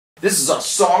This is a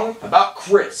song about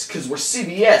Chris, because we're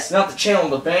CBS, not the channel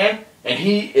of the band, and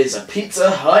he is a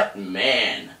Pizza Hut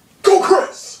man. Go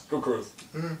Chris! Go Chris.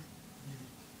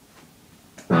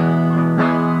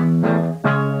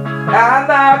 I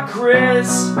like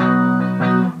Chris.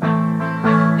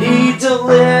 He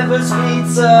delivers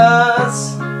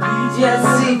pizzas. Yes,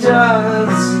 he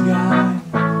does.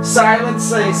 Silent,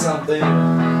 say something.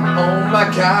 Oh my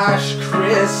gosh,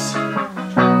 Chris.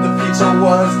 The pizza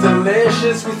was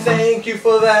delicious. We thank you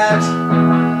for that.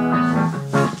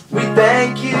 We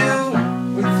thank you.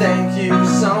 We thank you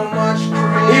so much,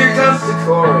 Chris. Here comes the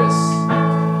chorus.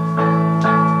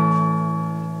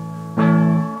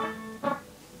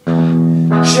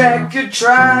 Checker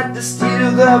tried to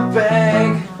steal the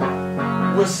bag.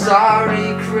 We're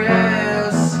sorry,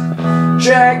 Chris.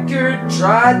 Checker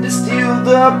tried to steal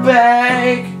the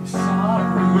bag.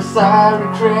 We're sorry,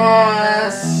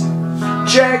 Chris.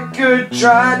 Checker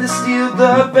tried to steal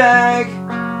the bag.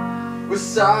 We're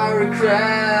sorry,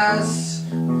 Chris.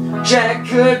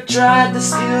 Checker tried to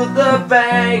steal the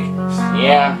bag.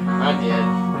 Yeah, I did.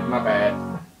 My bad.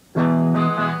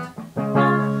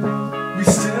 We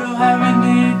still haven't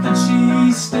eaten the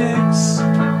cheese sticks,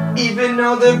 Even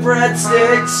though they're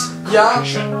breadsticks. Yeah.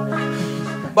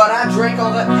 But I drank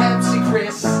all that Pepsi,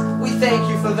 Chris. We thank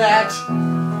you for that.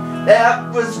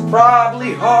 That was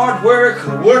probably hard work,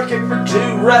 working for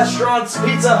 2 restaurants,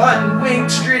 Pizza Hut and Wing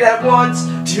Street at once.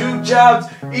 2 jobs,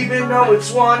 even though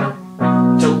it's 1.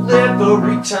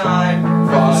 Delivery time,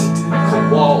 fun,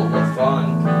 koala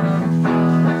fun.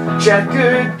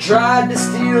 Checker tried to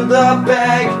steal the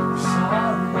bag.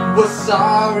 We're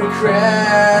sorry,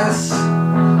 Chris.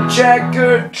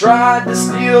 Checker tried to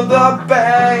steal the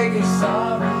bag.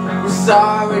 We're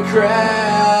sorry,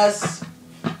 Chris.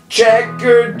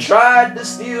 Checker tried to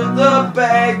steal the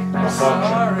bag.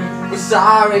 We're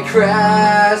sorry,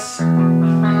 Chris.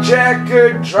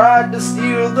 Checker tried to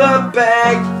steal the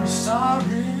bag.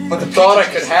 But the Thought I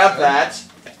could have that.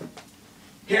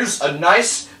 Here's a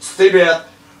nice CBS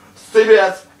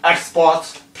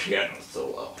Xbox piano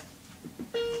solo.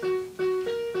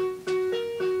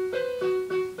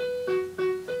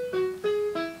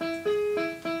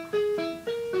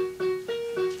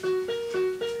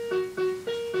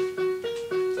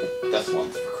 This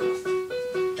one's for Chris.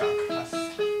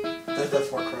 That's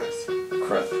for Chris.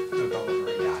 Chris. The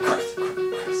delivery guy.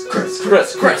 Chris.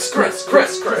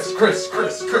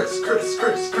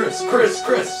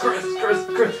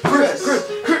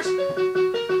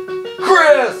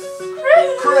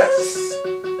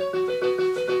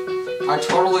 I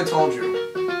totally told you.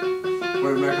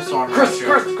 We'd make a song about Chris. you.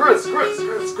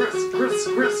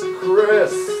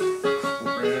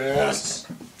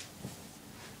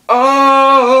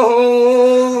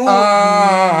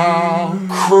 Oh,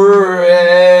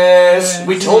 Chris.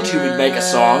 We told you we'd make a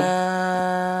song.